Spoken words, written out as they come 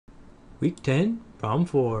Week 10, problem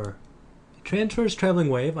 4. A transverse traveling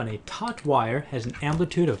wave on a taut wire has an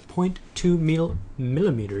amplitude of 0.2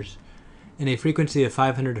 millimeters and a frequency of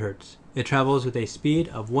 500 hertz. It travels with a speed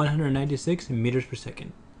of 196 meters per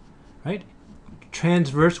second. Right?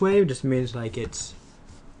 Transverse wave just means like it's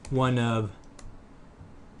one of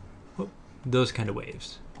those kind of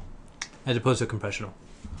waves, as opposed to compressional.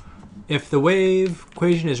 If the wave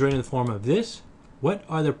equation is written in the form of this, what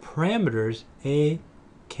are the parameters A,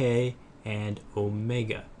 K, and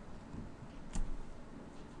omega?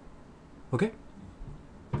 Okay?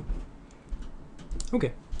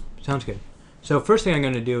 Okay, sounds good. So first thing I'm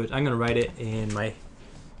going to do is I'm going to write it in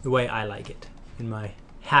the way I like it, in my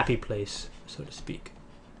happy place, so to speak.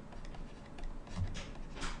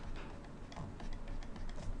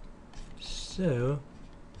 So,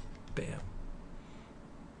 bam.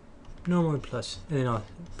 Normally plus, and then I'll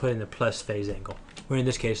put in the plus phase angle, where in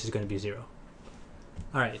this case is going to be 0.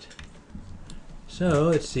 Alright, so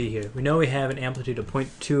let's see here. We know we have an amplitude of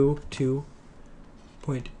 0.22.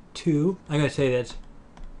 I'm going to say that's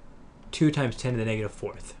 2 times 10 to the negative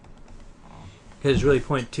 4th. Because it's really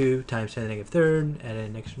 0.2 times 10 to the negative 3rd, add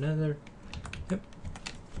an extra another. Yep.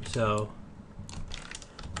 So,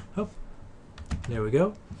 oh, there we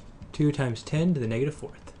go. 2 times 10 to the negative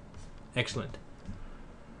 4th. Excellent.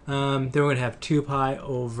 Then we're going to have 2 pi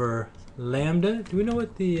over lambda. Do we know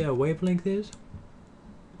what the wavelength is?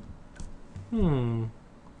 Yeah,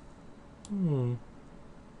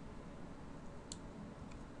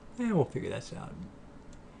 we'll figure that out.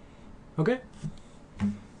 Okay.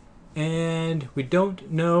 And we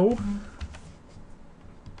don't know.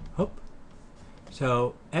 Oh.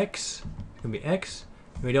 So x is going to be x.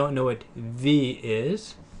 And we don't know what v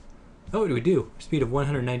is. Oh, what do we do? Speed of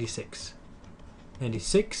 196.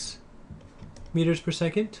 96 meters per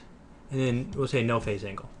second. And then we'll say no phase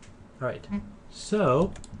angle. All right.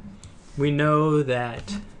 So we know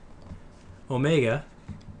that omega,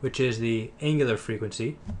 which is the angular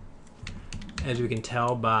frequency, as we can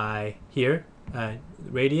tell by here,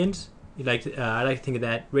 radians. I like to think of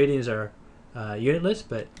that. Radians are unitless,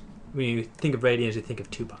 but when you think of radians, you think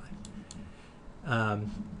of 2 pi.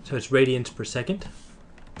 So it's radians per second.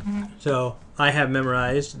 So I have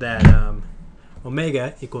memorized that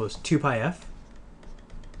omega equals 2 pi f,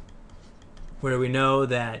 where we know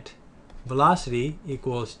that velocity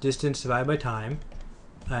equals distance divided by time.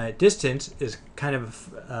 Distance is kind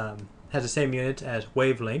of has the same units as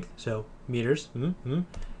wavelength, so meters.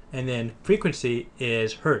 And then frequency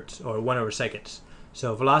is hertz, or 1 over seconds.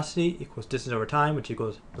 So velocity equals distance over time, which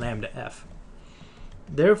equals lambda f.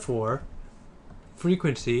 Therefore,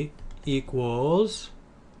 frequency equals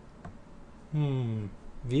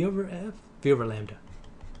v over f? V over lambda.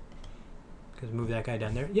 Because move that guy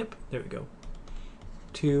down there. Yep, there we go.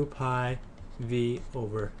 2 pi v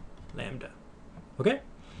over lambda. Okay?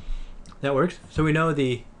 That works. So we know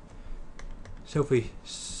so if we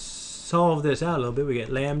solve this out a little bit, we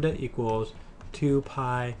get lambda equals 2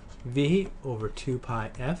 pi v over 2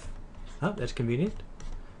 pi f. Oh, that's convenient.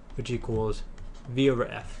 Which equals v over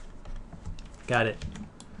f. Got it.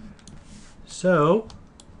 So,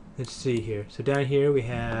 let's see here. So down here we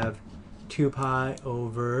have 2 pi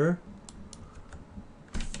over...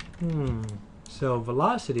 So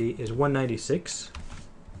velocity is 196.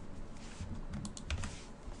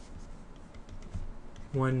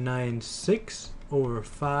 196 over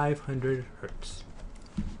 500 hertz.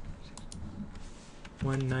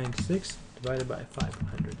 196 divided by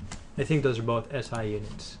 500. I think those are both SI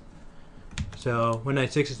units. So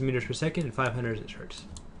 196 is meters per second and 500 is hertz.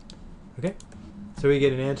 Okay? So we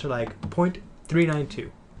get an answer like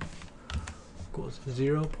 0.392 equals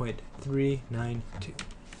 0.392.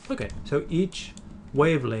 Okay, so each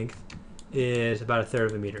wavelength is about 1/3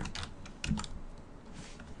 of a meter.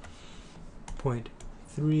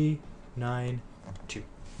 0.392.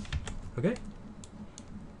 Okay?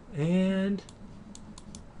 And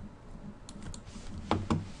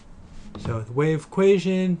so the wave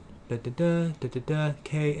equation,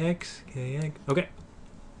 kx. Okay.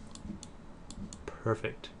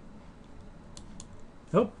 Perfect.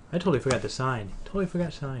 Oh, I totally forgot the sign. Totally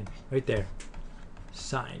forgot sign. Right there.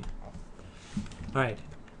 Sine. Alright.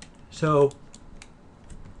 So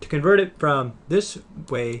to convert it from this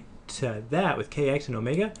way to that with kx and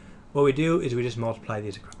omega, what we do is we just multiply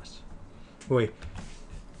these across. We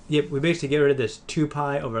basically get rid of this 2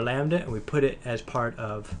 pi over lambda and we put it as part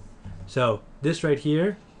of, so this right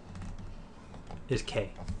here is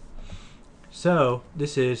k. So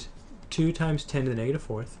this is 2 times 10 to the negative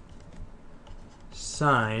 4th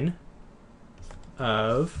sine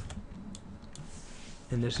of,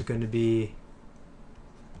 and this is going to be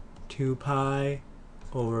 2 pi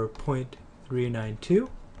over 0.392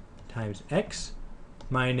 times x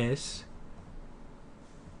minus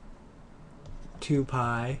 2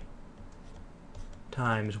 pi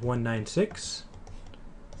times 196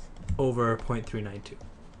 over 0.392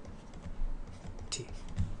 t.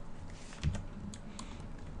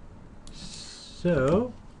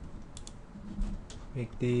 So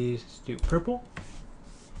make these do purple.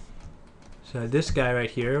 So this guy right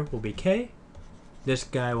here will be k, this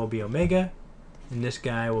guy will be omega, and this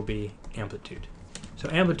guy will be amplitude. So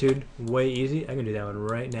amplitude, way easy. I can do that one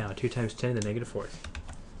right now. 2 times 10 to the negative fourth.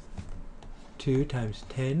 2 times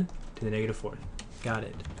 10 to the negative fourth. Got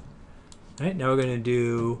it. All right, now we're going to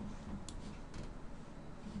do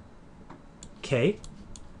k,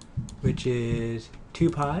 which is 2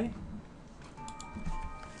 pi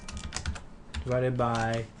divided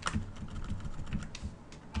by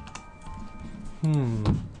I'm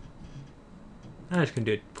just going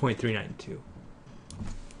to do it 0.392.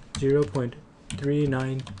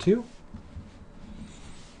 0.392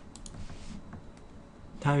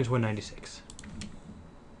 times 196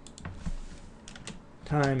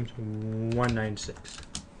 times 196.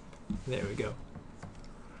 There we go.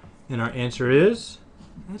 And our answer is,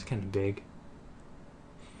 that's kind of big.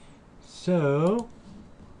 So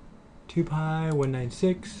 2 pi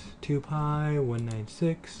 196, 2 pi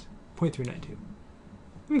 196, 0.392.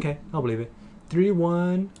 Okay, I'll believe it.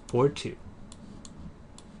 3142.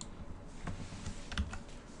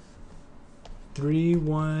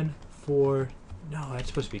 314. No, that's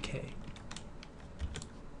supposed to be k.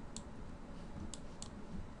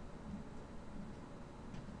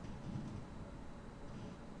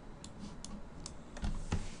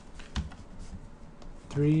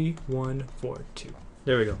 Three, 1, 4, 2.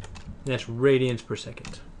 There we go. That's radians per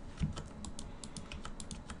second.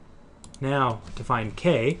 Now to find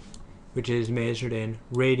k, which is measured in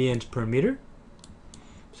radians per meter.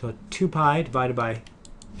 So 2 pi divided by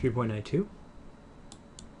 3.92.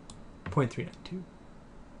 0.392.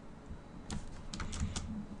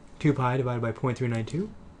 2 pi divided by 0.392.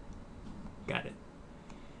 Got it.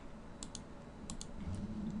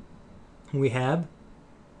 We have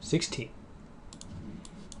 16.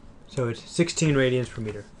 So it's 16 radians per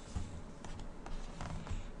meter.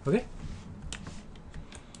 Okay.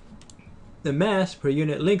 The mass per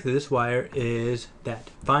unit length of this wire is that.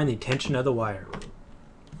 Find the tension of the wire.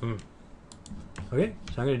 Okay,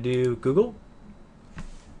 so I'm going to do Google.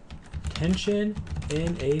 Tension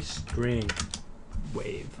in a string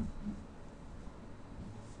wave.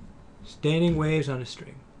 Standing waves on a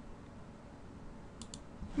string.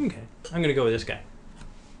 Okay, I'm going to go with this guy.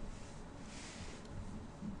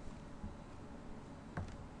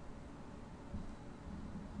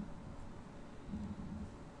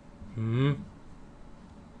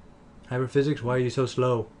 Hyperphysics, why are you so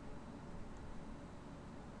slow?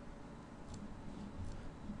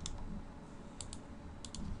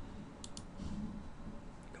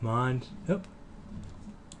 Come on. Yep.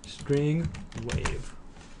 String wave.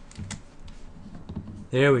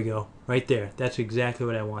 There we go. Right there. That's exactly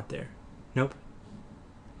what I want there. Nope.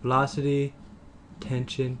 Velocity,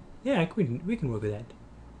 tension. Yeah, we can work with that.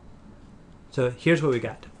 So here's what we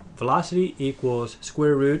got. Velocity equals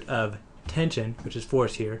square root of tension, which is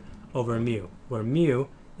force here, over mu, where mu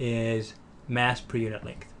is mass per unit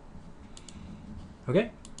length.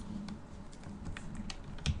 Okay?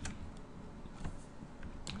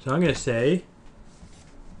 So I'm going to say,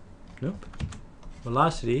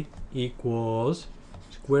 velocity equals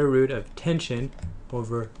square root of tension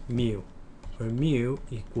over mu, where mu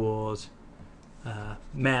equals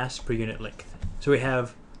mass per unit length. So we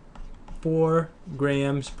have 4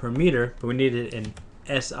 grams per meter, but we need it in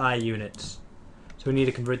SI units. So we need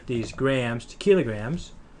to convert these grams to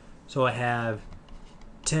kilograms. So I have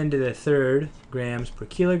 10 to the third grams per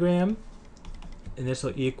kilogram, and this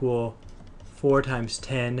will equal 4 times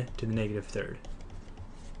 10 to the negative third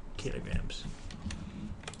kilograms.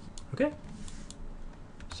 Okay?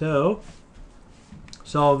 So,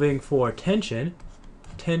 solving for tension,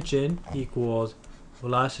 tension equals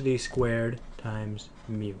velocity squared times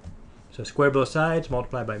mu. So square both sides,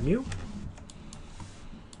 multiply by mu.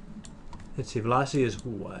 Let's see, velocity is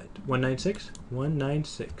what? 196?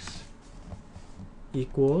 196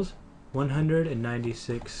 equals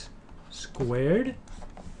 196 squared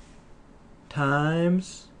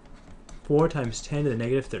times 4 times 10 to the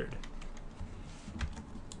negative third.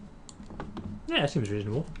 Yeah, that seems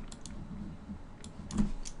reasonable.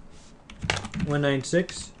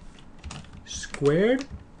 196 squared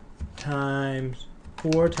times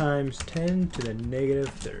 4 times 10 to the negative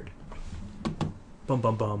third. Bum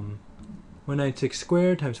bum bum. 196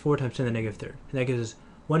 squared times 4 times 10 to the negative third. And that gives us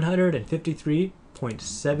 153.6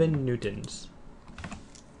 153.7 newtons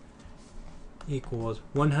equals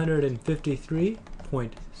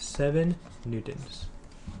 153.7 newtons.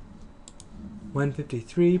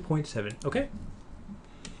 153.7. Okay.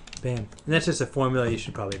 Bam. And that's just a formula you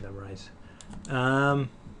should probably memorize.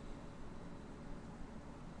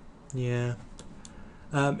 Yeah.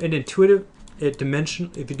 And intuitive, if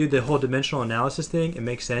you do the whole dimensional analysis thing, it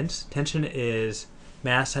makes sense. Tension is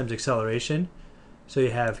mass times acceleration. So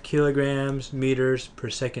you have kilograms, meters per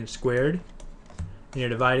second squared. And you're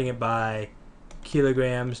dividing it by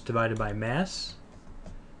kilograms divided by mass.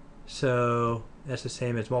 So that's the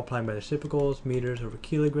same as multiplying by the reciprocals, meters over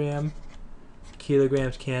kilogram.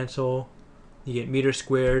 Kilograms cancel. You get meters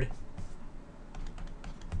squared.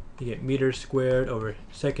 You get meters squared over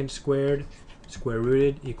seconds squared, square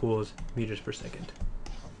rooted, equals meters per second,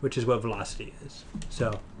 which is what velocity is.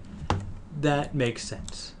 So that makes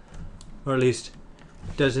sense. Or at least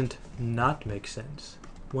doesn't not make sense.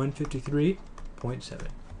 153.7.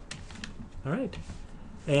 All right.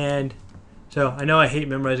 And so I know I hate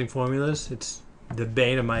memorizing formulas. It's the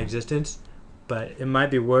bane of my existence, but it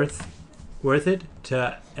might be worth it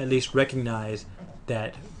to at least recognize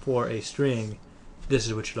that for a string, this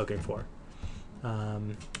is what you're looking for. I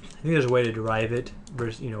think there's a way to derive it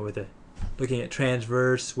versus, with looking at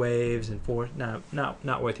transverse waves and force.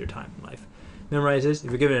 Not worth your time in life. Memorize this. If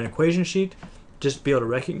you're given an equation sheet, just be able to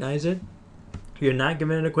recognize it. If you're not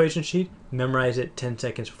given an equation sheet, memorize it 10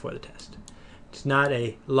 seconds before the test. It's not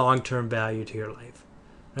a long-term value to your life.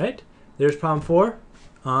 Right? There's problem 4.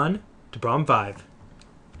 On to problem 5.